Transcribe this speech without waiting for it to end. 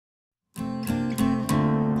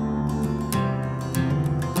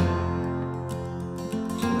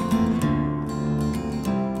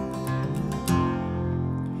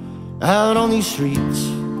Out on these streets,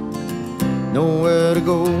 nowhere to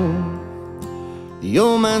go. The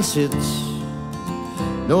old man sits,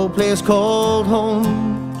 no place called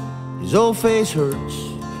home. His old face hurts,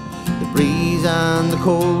 the breeze and the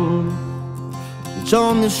cold. It's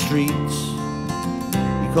on the streets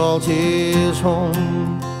he called his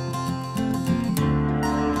home.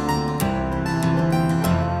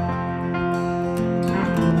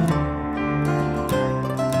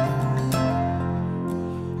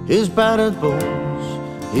 His battered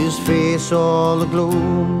bones, his face all aglow.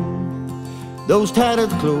 Those tattered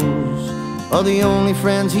clothes are the only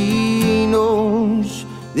friends he knows.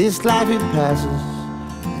 This life it passes,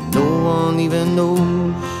 and no one even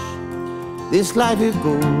knows. This life it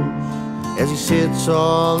goes, as he sits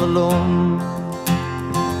all alone.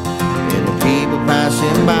 And the people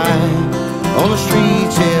passing by on the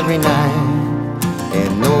streets every night,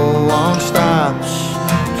 and no one stops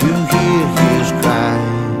to hear his cry.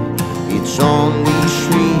 It's on these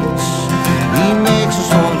streets he makes his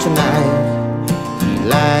home tonight. He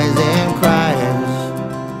lies and cries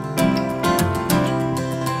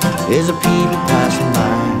as the people passing by.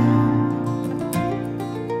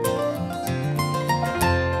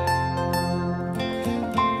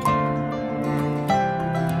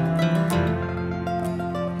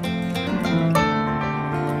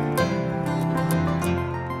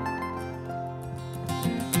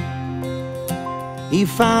 He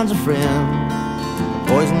finds a friend, a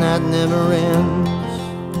poison that never ends.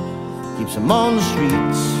 Keeps him on the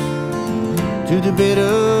streets to the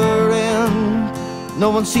bitter end. No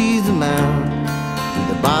one sees the man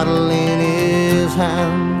with a bottle in his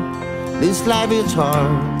hand. This life it's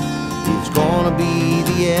hard, it's gonna be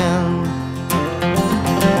the end.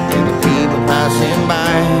 And the people passing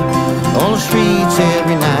by on the streets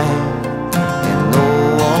every night, and no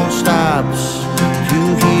one stops to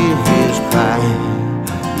hear his cry.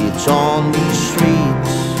 It's on these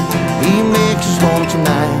streets he makes his home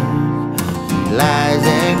tonight. He lies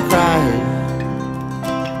and cries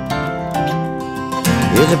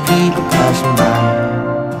as the people passing by.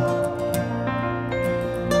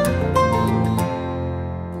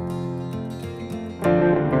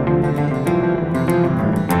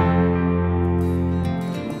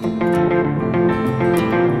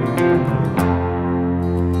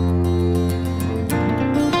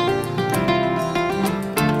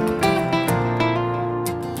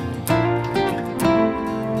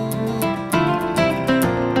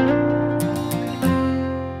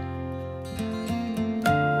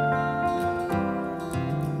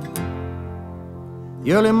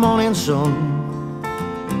 The early morning sun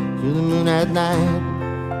to the moon at night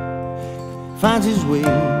finds his way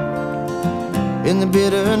in the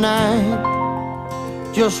bitter night.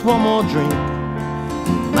 Just one more drink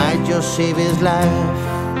might just save his life.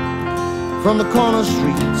 From the corner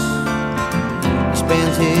streets he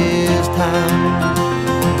spends his time,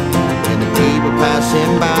 and the people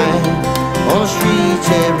passing by on the streets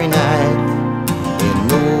every night.